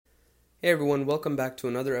Hey everyone, welcome back to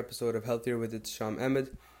another episode of Healthier with Sham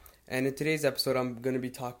Ahmed. And in today's episode, I'm going to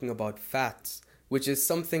be talking about fats, which is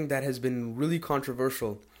something that has been really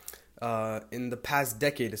controversial in the past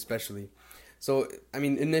decade, especially. So,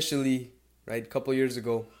 initially, right, a couple years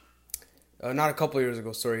ago, not a couple years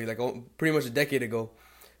ago, sorry, pretty much a decade ago,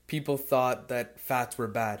 people thought that fats were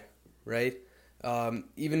bad, right?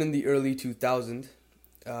 Even in the early 2000s,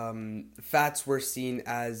 fats were seen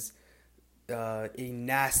as a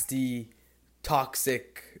nasty,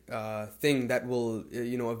 toxic thing that will,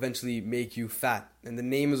 eventually make you fat. And the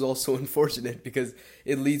name is also unfortunate because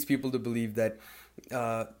it leads people to believe that,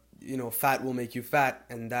 fat will make you fat,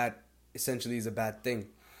 and that essentially is a bad thing.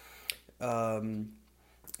 What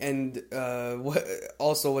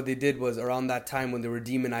they did was around that time when they were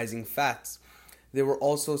demonizing fats, they were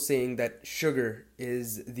also saying that sugar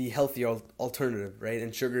is the healthy alternative, right?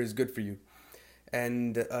 And sugar is good for you.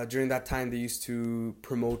 And during that time, they used to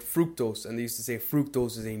promote fructose, and they used to say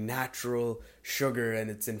fructose is a natural sugar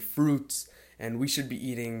and it's in fruits, and we should be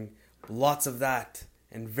eating lots of that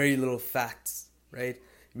and very little fats, right?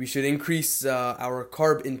 We should increase our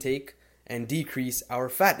carb intake and decrease our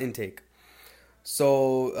fat intake.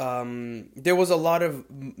 So there was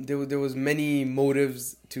there was many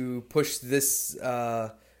motives to push this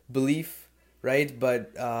belief, right?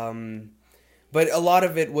 But a lot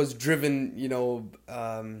of it was driven,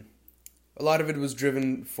 a lot of it was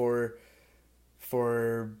driven for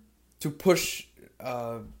to push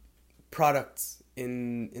products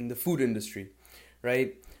in the food industry,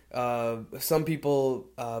 right? Some people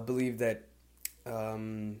believe that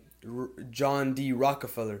John D.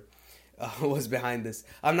 Rockefeller was behind this.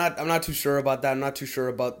 I'm not too sure about that. I'm not too sure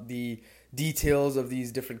about the details of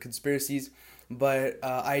these different conspiracies, but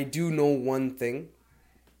I do know one thing,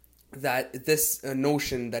 that this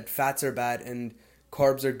notion that fats are bad and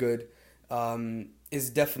carbs are good is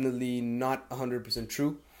definitely not 100%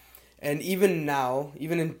 true. And even now,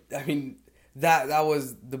 that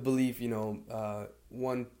was the belief,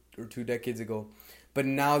 1 or 2 decades ago. But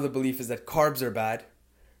now the belief is that carbs are bad,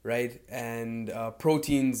 right? And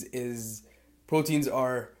proteins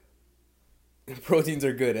are proteins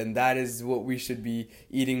are good, and that is what we should be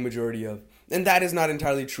eating majority of. And that is not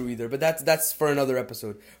entirely true either, but that's for another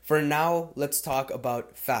episode. For now, let's talk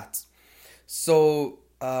about fats. So,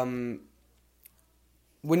 when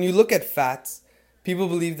you look at fats, people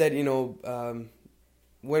believe that,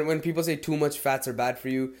 when people say too much fats are bad for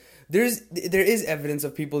you, there is evidence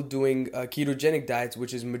of people doing ketogenic diets,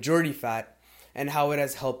 which is majority fat, and how it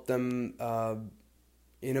has helped them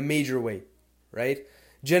in a major way, right?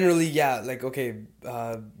 Generally, yeah,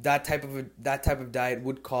 that type of diet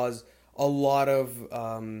would cause a lot of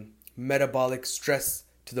metabolic stress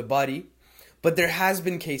to the body. But there has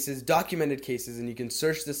been cases, documented cases, and you can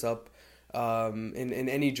search this up in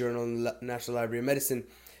any journal, National Library of Medicine,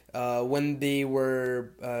 when they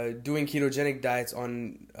were doing ketogenic diets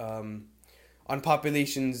on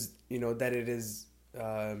populations, that it is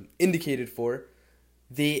indicated for,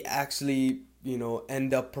 they actually,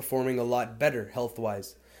 end up performing a lot better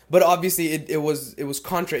health-wise. But obviously, it was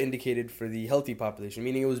contraindicated for the healthy population,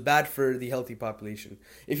 meaning it was bad for the healthy population.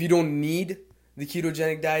 If you don't need the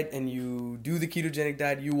ketogenic diet and you do the ketogenic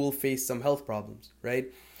diet, you will face some health problems,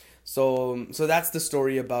 right? So that's the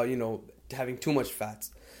story about, having too much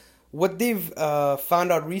fats. What they've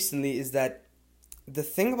found out recently is that the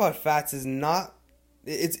thing about fats is not,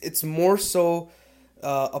 it's more so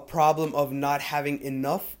a problem of not having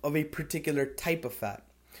enough of a particular type of fat.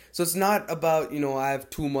 So it's not about, I have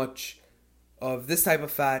too much of this type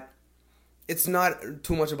of fat. It's not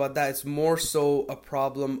too much about that. It's more so a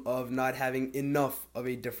problem of not having enough of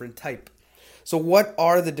a different type. So what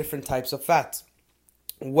are the different types of fats?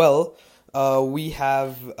 Well, we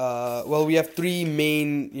have three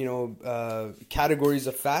main, categories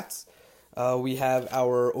of fats. We have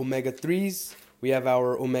our omega-3s, we have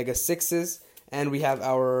our omega-6s, and we have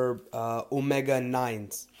our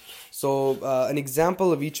omega-9s. So an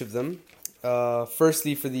example of each of them,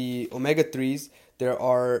 firstly for the omega-3s, there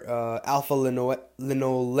are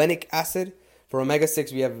alpha-linolenic acid. For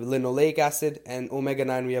omega-6 we have linoleic acid, and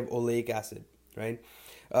omega-9 we have oleic acid, right?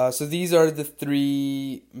 So these are the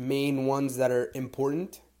three main ones that are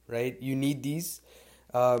important, right? You need these.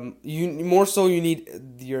 You need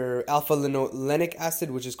your alpha-linolenic acid,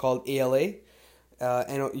 which is called ALA.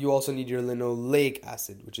 And you also need your linoleic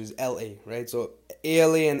acid, which is LA, right? So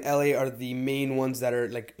ALA and LA are the main ones that are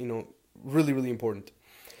really, really important.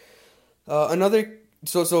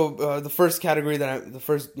 The first category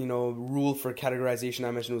rule for categorization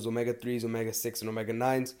I mentioned was omega-3s, omega-6, and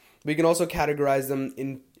omega-9s. But you can also categorize them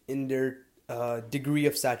in their degree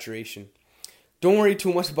of saturation. Don't worry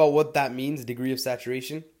too much about what that means, degree of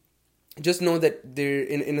saturation. Just know that they're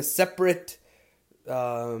in a separate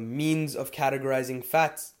means of categorizing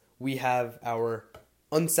fats. We have our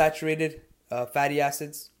unsaturated fatty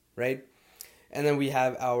acids, right? And then we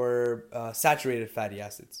have our saturated fatty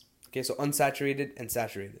acids. Okay, so unsaturated and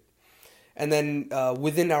saturated. And then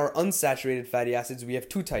within our unsaturated fatty acids, we have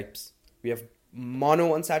two types. We have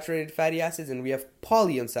monounsaturated fatty acids and we have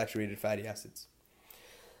polyunsaturated fatty acids.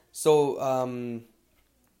 So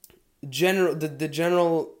the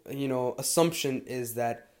general assumption is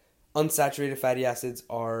that unsaturated fatty acids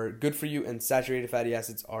are good for you and saturated fatty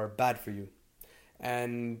acids are bad for you.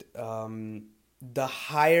 And the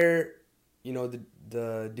higher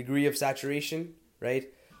the degree of saturation,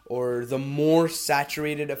 right, or the more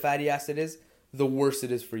saturated a fatty acid is, the worse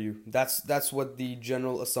it is for you. That's what the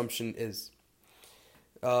general assumption is.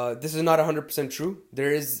 This is not 100% true.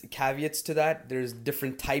 There is caveats to that. There's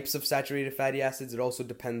different types of saturated fatty acids. It also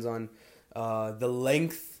depends on the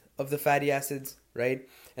length of the fatty acids, right?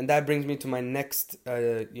 And that brings me to my next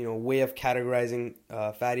way of categorizing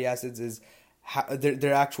fatty acids is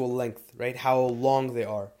their actual length, right? How long they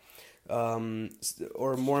are.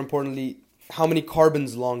 Or more importantly, how many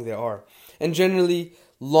carbons long they are. And generally,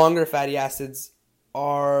 longer fatty acids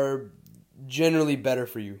are generally better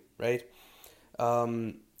for you, right?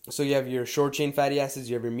 So you have your short chain fatty acids,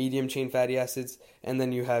 you have your medium chain fatty acids, and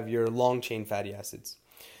then you have your long chain fatty acids.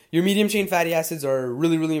 Your medium chain fatty acids are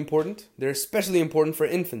really, really important. They're especially important for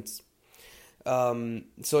infants. So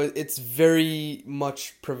it's very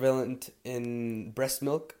much prevalent in breast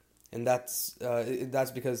milk, and that's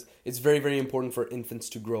because it's very, very important for infants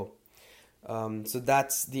to grow. So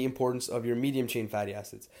that's the importance of your medium chain fatty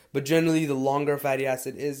acids. But generally, the longer fatty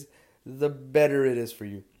acid is, the better it is for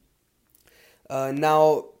you.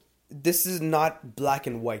 Now, this is not black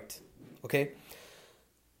and white, okay?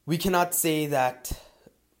 We cannot say that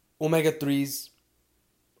omega-3s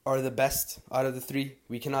are the best out of the three.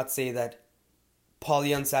 We cannot say that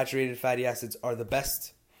polyunsaturated fatty acids are the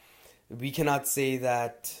best. We cannot say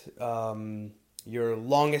that your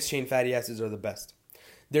longest chain fatty acids are the best.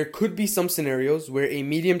 There could be some scenarios where a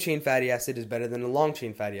medium chain fatty acid is better than a long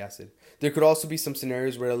chain fatty acid. There could also be some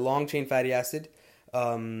scenarios where a long chain fatty acid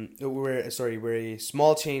where a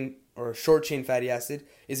small chain or short chain fatty acid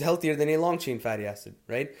is healthier than a long chain fatty acid,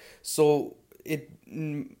 right? So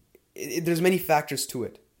there's many factors to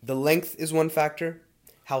it. The length is one factor.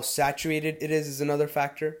 How saturated it is another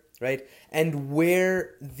factor, right? And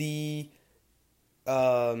where the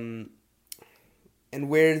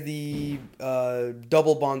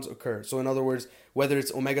double bonds occur. So in other words, whether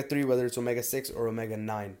it's omega-3, whether it's omega-6 or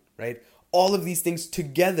omega-9, right? All of these things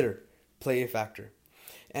together play a factor.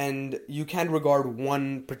 And you can't regard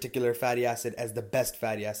one particular fatty acid as the best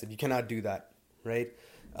fatty acid. You cannot do that, right?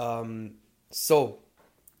 So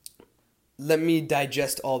let me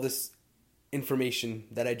digest all this information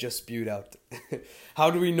that I just spewed out. How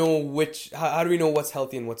do we know what's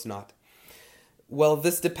healthy and what's not? Well,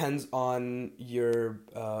 this depends on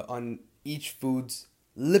on each food's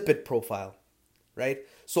lipid profile, right?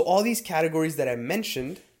 So all these categories that I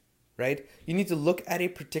mentioned, right? You need to look at a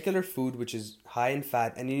particular food which is high in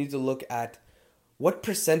fat, and you need to look at what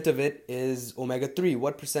percent of it is omega-3,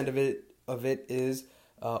 what percent of it is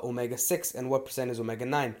omega-6, and what percent is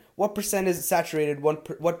omega-9. What percent is saturated,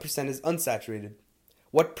 what percent is unsaturated.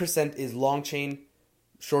 What percent is long chain,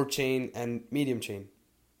 short chain, and medium chain,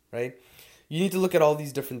 right? You need to look at all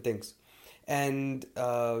these different things. And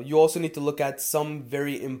you also need to look at some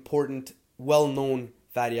very important, well-known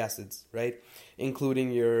fatty acids, right?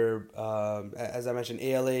 Including your, as I mentioned,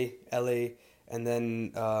 ALA, LA, and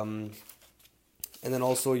then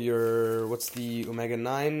also your, what's the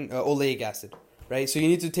omega-9? Oleic acid, right? So you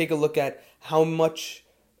need to take a look at how much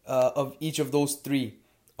of each of those three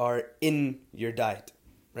are in your diet,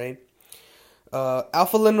 right?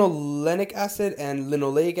 Alpha-linolenic acid and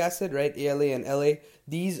linoleic acid, right? ALA and LA,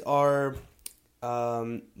 these are,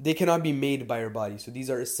 they cannot be made by your body. So these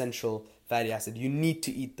are essential fatty acid. You need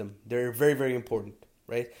to eat them. They're very, very important,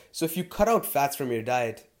 right? So if you cut out fats from your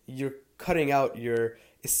diet, you're cutting out your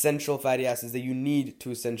essential fatty acids that you need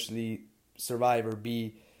to essentially survive or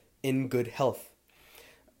be in good health.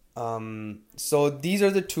 So these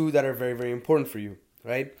are the two that are very, very important for you,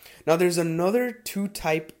 right? Now there's another two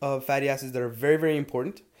type of fatty acids that are very, very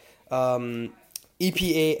important.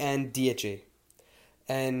 EPA and DHA.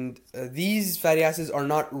 And these fatty acids are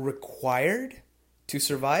not required to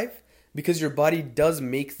survive because your body does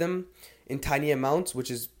make them in tiny amounts,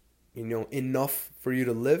 which is, enough for you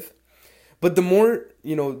to live. But the more,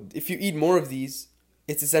 if you eat more of these,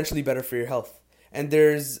 it's essentially better for your health. And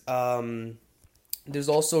there's There's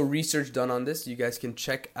also research done on this. You guys can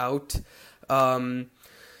check out.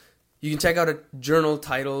 You can check out a journal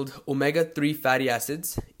titled Omega-3 Fatty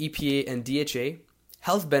Acids, EPA and DHA,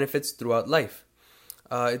 Health Benefits Throughout Life.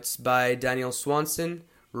 It's by Daniel Swanson,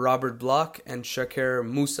 Robert Bloch, and Shakir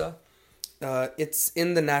Musa. It's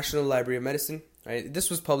in the National Library of Medicine. Right? This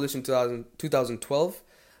was published in 2012,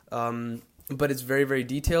 but it's very, very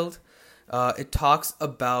detailed. It talks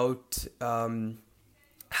about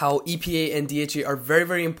how EPA and DHA are very,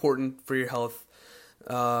 very important for your health.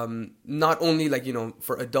 Not only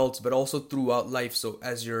for adults, but also throughout life. So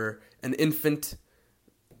as you're an infant,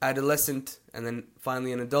 adolescent, and then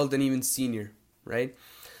finally an adult, and even senior, right?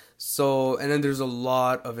 So, and then there's a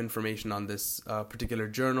lot of information on this particular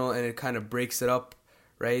journal, and it kind of breaks it up,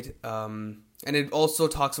 right? And it also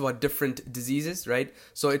talks about different diseases, right?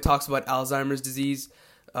 So it talks about Alzheimer's disease.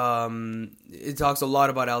 It talks a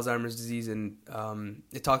lot about Alzheimer's disease, and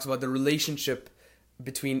it talks about the relationship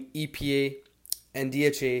between EPA and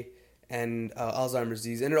DHA and Alzheimer's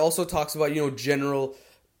disease. And it also talks about, general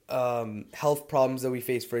health problems that we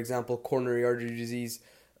face. For example, coronary artery disease,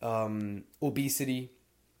 obesity,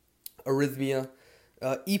 arrhythmia.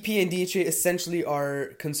 EPA and DHA essentially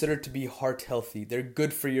are considered to be heart healthy. They're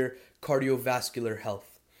good for your cardiovascular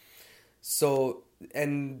health. So,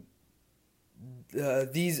 and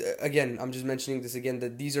these, again, I'm just mentioning this again,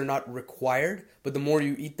 that these are not required, but the more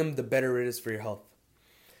you eat them, the better it is for your health.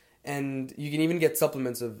 And you can even get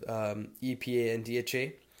supplements of EPA and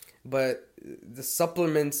DHA, but the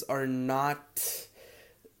supplements are not,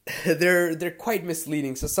 they're quite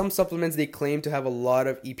misleading. So some supplements, they claim to have a lot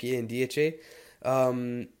of EPA and DHA,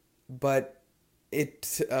 but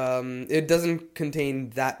it doesn't contain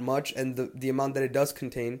that much, and the amount that it does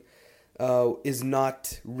contain is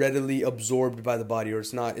not readily absorbed by the body, or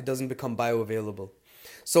it doesn't become bioavailable.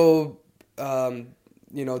 So,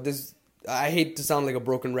 this, I hate to sound like a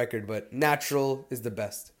broken record, but natural is the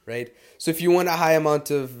best, right? So if you want a high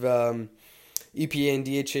amount of EPA and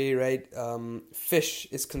DHA, right, fish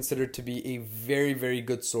is considered to be a very, very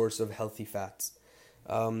good source of healthy fats.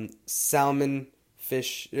 Salmon,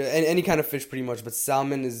 fish, any kind of fish pretty much, but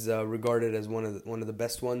salmon is regarded as one of the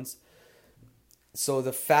best ones. So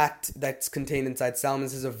the fat that's contained inside salmon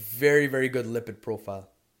has a very, very good lipid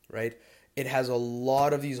profile, right? It has a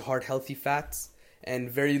lot of these heart healthy fats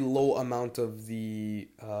and very low amount of your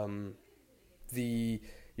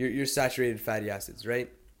saturated fatty acids,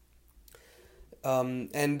 right?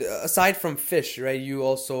 And aside from fish, right, you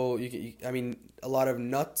also a lot of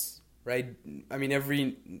nuts, right? I mean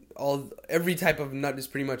every type of nut is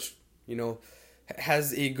pretty much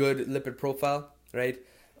has a good lipid profile, right?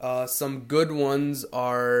 Some good ones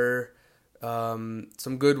are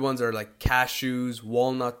like cashews,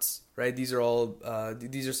 walnuts, right? These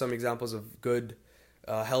are some examples of good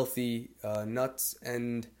healthy nuts.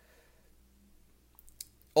 And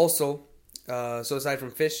also, so aside from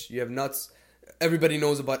fish, you have nuts. Everybody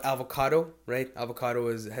knows about avocado, right? Avocado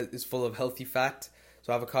is full of healthy fat.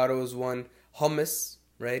 So avocado is one. Hummus,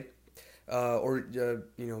 right? On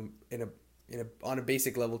a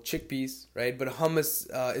basic level, chickpeas, right? But hummus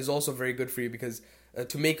is also very good for you because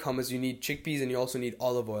to make hummus, you need chickpeas and you also need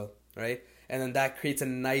olive oil, right? And then that creates a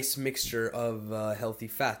nice mixture of healthy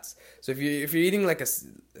fats. So if you're eating like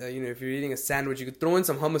if you're eating a sandwich, you could throw in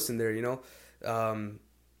some hummus in there,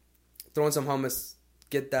 throw in some hummus,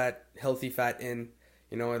 get that healthy fat in,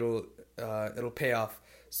 it'll pay off.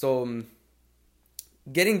 So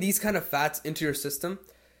getting these kind of fats into your system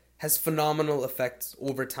has phenomenal effects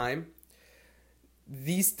over time.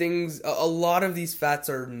 These things, a lot of these fats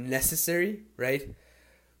are necessary, right?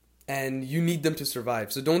 And you need them to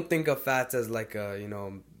survive. So don't think of fats as like a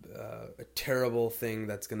terrible thing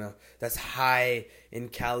that's high in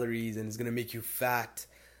calories and is gonna make you fat.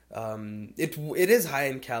 It is high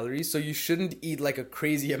in calories, so you shouldn't eat like a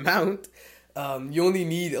crazy amount. You only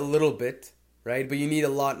need a little bit, right? But you need a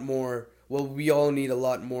lot more. Well, we all need a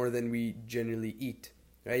lot more than we generally eat,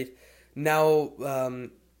 right? Now,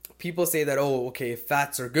 people say that, if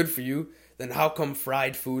fats are good for you, then how come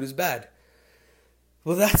fried food is bad?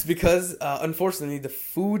 Well, that's because, unfortunately, the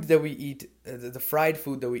food that we eat, the fried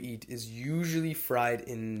food that we eat, is usually fried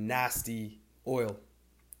in nasty oil.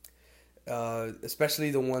 Especially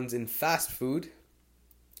the ones in fast food.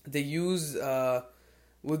 They use, they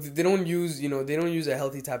don't use a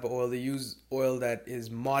healthy type of oil. They use oil that is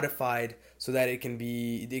modified so that they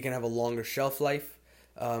can have a longer shelf life.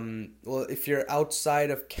 Well, if you're outside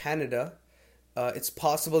of Canada, it's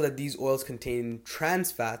possible that these oils contain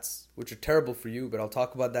trans fats, which are terrible for you, but I'll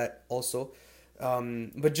talk about that also.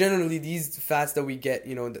 But generally, these fats that we get,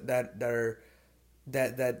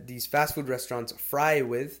 that these fast food restaurants fry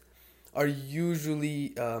with, are usually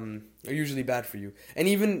bad for you. And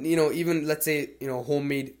even let's say,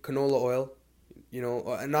 homemade canola oil,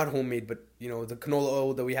 not homemade, but the canola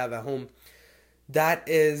oil that we have at home, that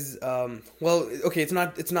is, well, okay, it's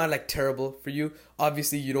not like terrible for you.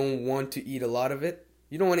 Obviously, you don't want to eat a lot of it.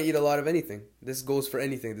 You don't want to eat a lot of anything. This goes for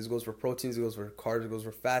anything. This goes for proteins, it goes for carbs, it goes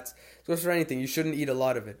for fats, it goes for anything. You shouldn't eat a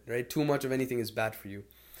lot of it, right? Too much of anything is bad for you.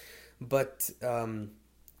 But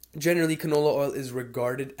generally, canola oil is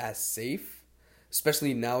regarded as safe,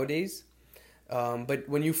 especially nowadays. But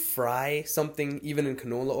when you fry something, even in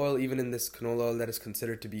canola oil, even in this canola oil that is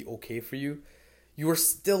considered to be okay for you, you are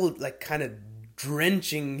still like kind of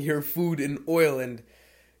drenching your food in oil, and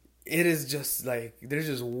it is just like there's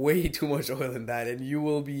just way too much oil in that, and you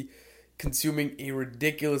will be consuming a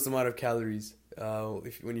ridiculous amount of calories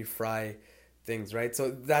when you fry things, right?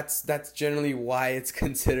 So that's generally why it's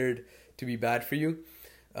considered to be bad for you.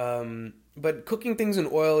 But cooking things in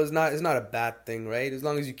oil is not a bad thing, right? As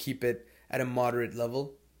long as you keep it at a moderate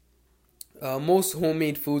level. Most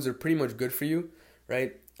homemade foods are pretty much good for you,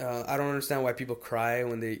 right? I don't understand why people cry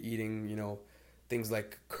when they're eating, things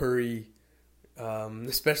like curry,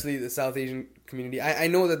 especially the South Asian community. I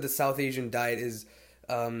know that the South Asian diet is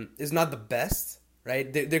not the best,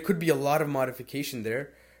 right? There could be a lot of modification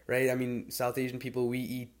there, right? I mean, South Asian people, we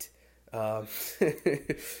eat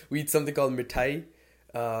we eat something called mithai,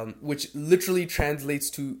 which literally translates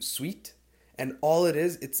to sweet, and all it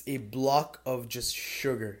is, it's a block of just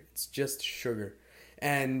sugar. It's just sugar.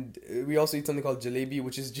 And we also eat something called jalebi,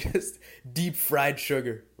 which is just deep fried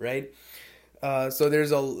sugar, right? So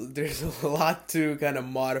there's a lot to kind of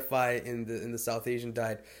modify in the South Asian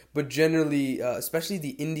diet, but generally, especially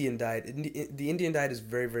the Indian diet, the Indian diet is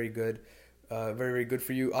very, very good, very, very good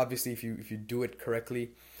for you. Obviously, if you do it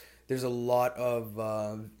correctly, there's a lot of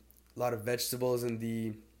vegetables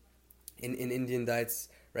in Indian diets,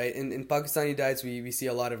 right? In Pakistani diets, we see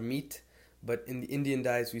a lot of meat, but in the Indian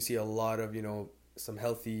diets, we see a lot of some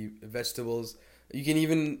healthy vegetables. You can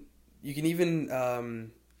even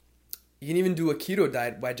do a keto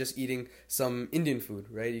diet by just eating some Indian food,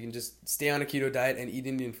 right? You can just stay on a keto diet and eat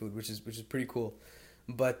Indian food, which is pretty cool.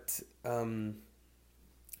 But when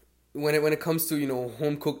it comes to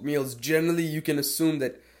home cooked meals, generally you can assume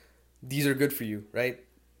that these are good for you, right?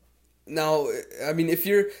 Now, I mean, if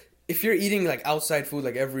you're eating like outside food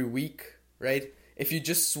like every week, right? If you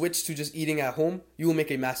just switch to just eating at home, you will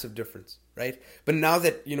make a massive difference, right? But now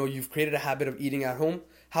that you've created a habit of eating at home,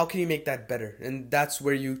 how can you make that better? And that's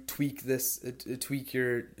where you tweak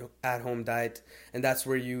your at-home diet, and that's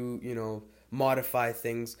where you modify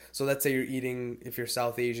things. So let's say if you're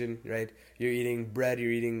South Asian, right? You're eating bread,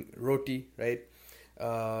 you're eating roti, right?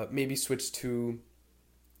 Maybe switch to.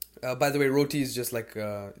 By the way, roti is just like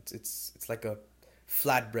it's like a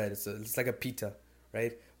flat bread. It's like a pita,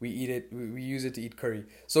 right? We eat it. We use it to eat curry.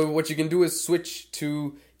 So what you can do is switch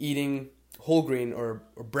to eating whole grain or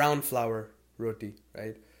brown flour roti,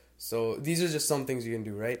 right? So these are just some things you can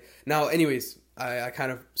do, right? Now, anyways, I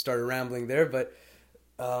kind of started rambling there, but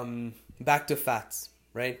back to fats,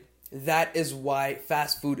 right? That is why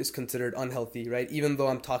fast food is considered unhealthy, right? Even though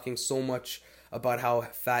I'm talking so much about how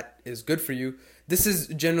fat is good for you, this is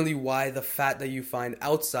generally why the fat that you find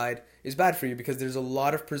outside is bad for you, because there's a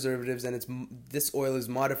lot of preservatives, and this oil is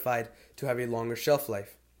modified to have a longer shelf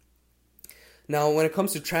life. Now, when it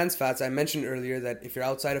comes to trans fats, I mentioned earlier that if you're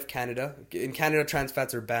outside of Canada, in Canada trans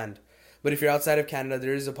fats are banned. But if you're outside of Canada,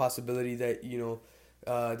 there is a possibility that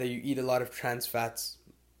that you eat a lot of trans fats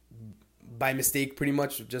by mistake, pretty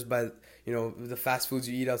much, just by the fast foods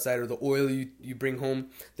you eat outside or the oil you bring home.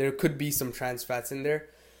 There could be some trans fats in there.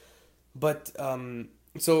 But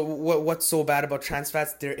so what's so bad about trans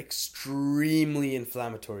fats? They're extremely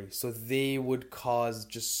inflammatory, so they would cause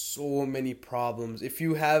just so many problems. If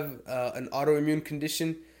you have an autoimmune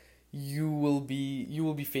condition, you will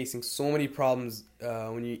be facing so many problems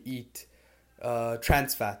when you eat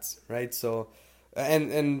trans fats, right? So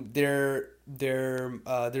and there's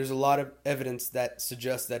a lot of evidence that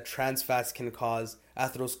suggests that trans fats can cause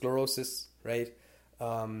atherosclerosis, right?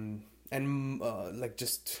 And like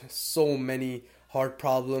just so many heart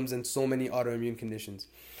problems and so many autoimmune conditions.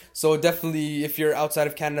 So definitely, if you're outside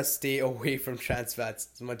of Canada, stay away from trans fats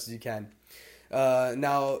as much as you can.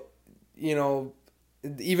 Now,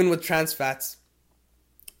 even with trans fats,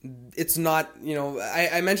 it's not,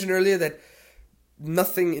 I mentioned earlier that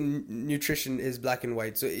nothing in nutrition is black and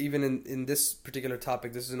white. So even in this particular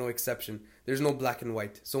topic, this is no exception. There's no black and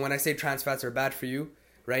white. So when I say trans fats are bad for you,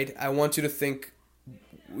 right, I want you to think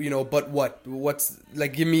but what's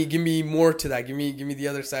like, give me more to that. Give me the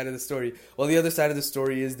other side of the story. Well, the other side of the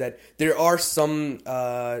story is that there are some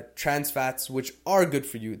trans fats which are good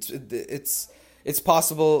for you. It's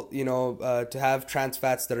possible, to have trans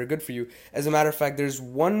fats that are good for you. As a matter of fact, there's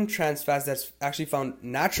one trans fat that's actually found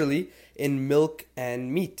naturally in milk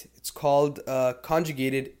and meat. It's called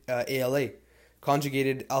conjugated ALA,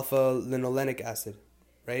 conjugated alpha linolenic acid,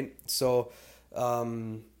 right? So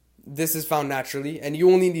this is found naturally, and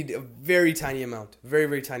you only need a very tiny amount, very,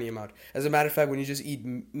 very tiny amount. As a matter of fact, when you just eat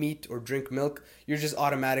meat or drink milk, you're just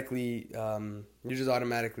automatically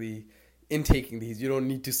intaking these. You don't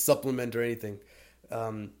need to supplement or anything.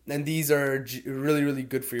 And these are really, really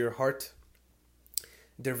good for your heart.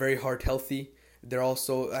 They're very heart healthy. They're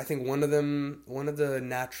also, I think one of the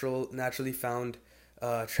naturally found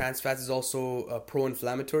trans fats is also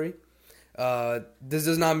pro-inflammatory. This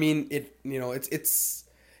does not mean it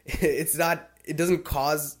doesn't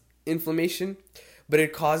cause inflammation, but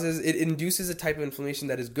it induces a type of inflammation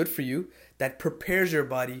that is good for you, that prepares your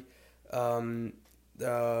body when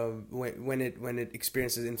it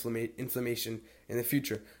experiences inflammation in the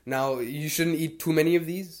future. Now, you shouldn't eat too many of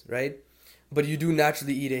these, right? But you do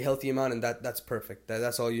naturally eat a healthy amount, and that's perfect.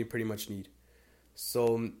 That's all you pretty much need.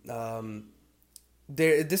 So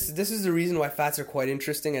this is the reason why fats are quite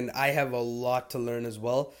interesting, and I have a lot to learn as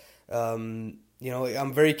well. I'm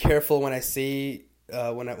very careful when I say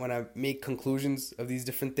when I make conclusions of these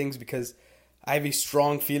different things, because I have a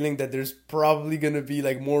strong feeling that there's probably going to be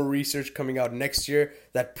like more research coming out next year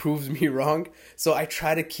that proves me wrong. So I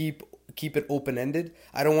try to keep it open-ended.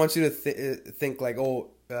 I don't want you to think like,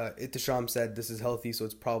 Ittisham said this is healthy, so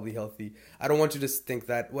it's probably healthy. I don't want you to think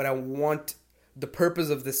that. The purpose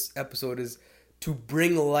of this episode is to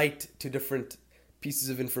bring light to different pieces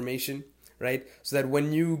of information, right? So that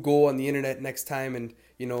when you go on the internet next time, and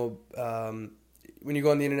when you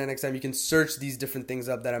go on the internet next time, you can search these different things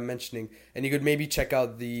up that I'm mentioning, and you could maybe check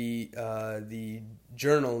out the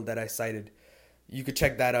journal that I cited. You could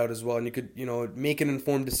check that out as well, and you could make an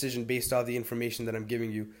informed decision based off the information that I'm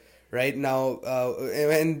giving you. Right now,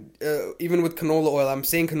 even with canola oil, I'm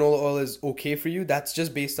saying canola oil is okay for you. That's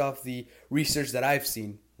just based off the research that I've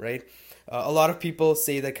seen, right? A lot of people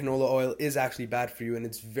say that canola oil is actually bad for you, and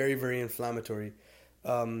it's very, very inflammatory.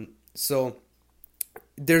 So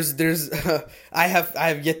there's I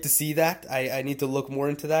have yet to see that. I need to look more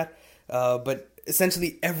into that. But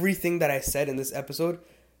essentially everything that I said in this episode,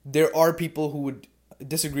 there are people who would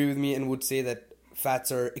disagree with me and would say that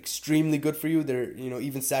fats are extremely good for you. They're,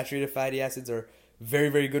 even saturated fatty acids are very,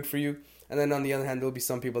 very good for you. And then on the other hand, there'll be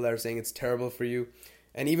some people that are saying it's terrible for you.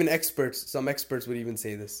 And even some experts would even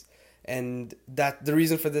say this. And that the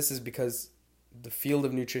reason for this is because the field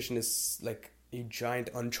of nutrition is like a giant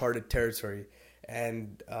uncharted territory.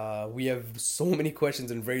 And we have so many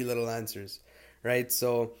questions and very little answers, right?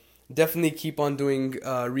 So definitely keep on doing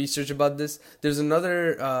research about this. There's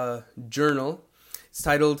another journal. It's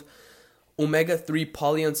titled Omega-3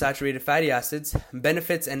 Polyunsaturated Fatty Acids,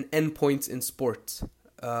 Benefits and Endpoints in Sports.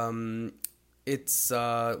 It's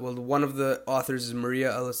one of the authors is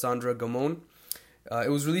Maria Alessandra Gamon. It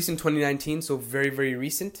was released in 2019, so very, very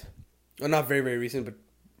recent. Well, not very, very recent, but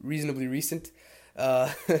reasonably recent.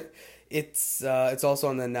 It's also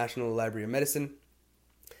on the National Library of Medicine,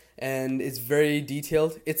 and it's very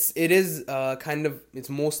detailed. It's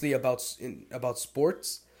mostly about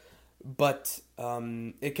sports. But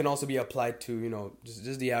it can also be applied to,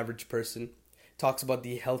 just the average person. It talks about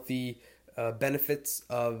the healthy benefits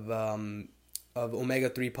of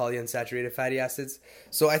omega-3 polyunsaturated fatty acids.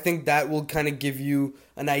 So I think that will kind of give you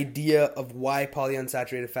an idea of why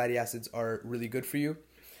polyunsaturated fatty acids are really good for you.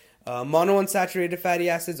 Monounsaturated fatty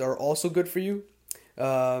acids are also good for you.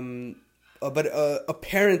 But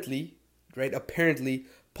apparently,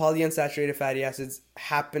 polyunsaturated fatty acids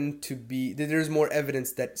there's more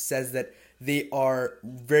evidence that says that they are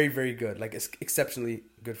very, very good, like exceptionally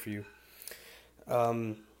good for you.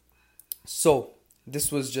 So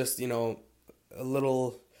this was just, a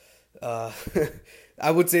little, I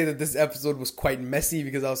would say that this episode was quite messy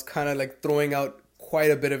because I was kind of like throwing out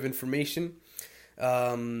quite a bit of information.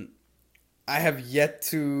 I have yet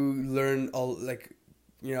to learn I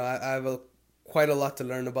have quite a lot to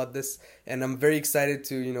learn about this, and I'm very excited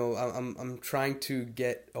to, I'm trying to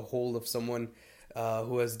get a hold of someone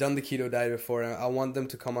who has done the keto diet before. I want them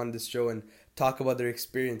to come on this show and talk about their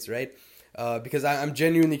experience, right? Because I'm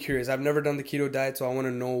genuinely curious. I've never done the keto diet, so I want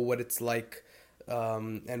to know what it's like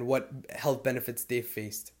and what health benefits they've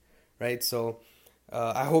faced, right? So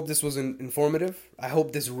I hope this was informative. I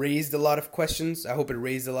hope this raised a lot of questions. I hope it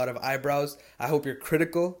raised a lot of eyebrows. I hope you're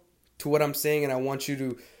critical to what I'm saying, and I want you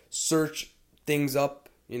to search things up,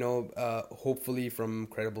 hopefully from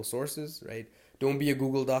credible sources, right? Don't be a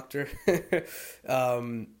Google doctor.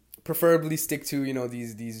 Preferably stick to,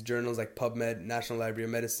 these journals like PubMed, National Library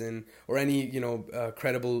of Medicine, or any,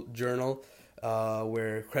 credible journal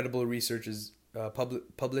where credible research is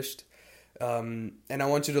published. And I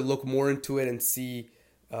want you to look more into it and see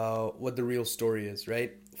what the real story is,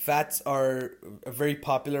 right? Fats are very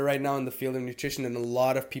popular right now in the field of nutrition, and a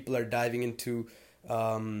lot of people are diving into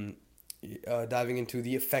the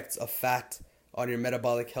effects of fat on your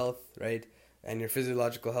metabolic health, right, and your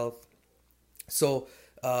physiological health. So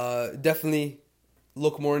definitely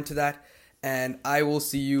look more into that, and I will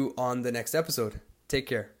see you on the next episode. Take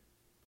care.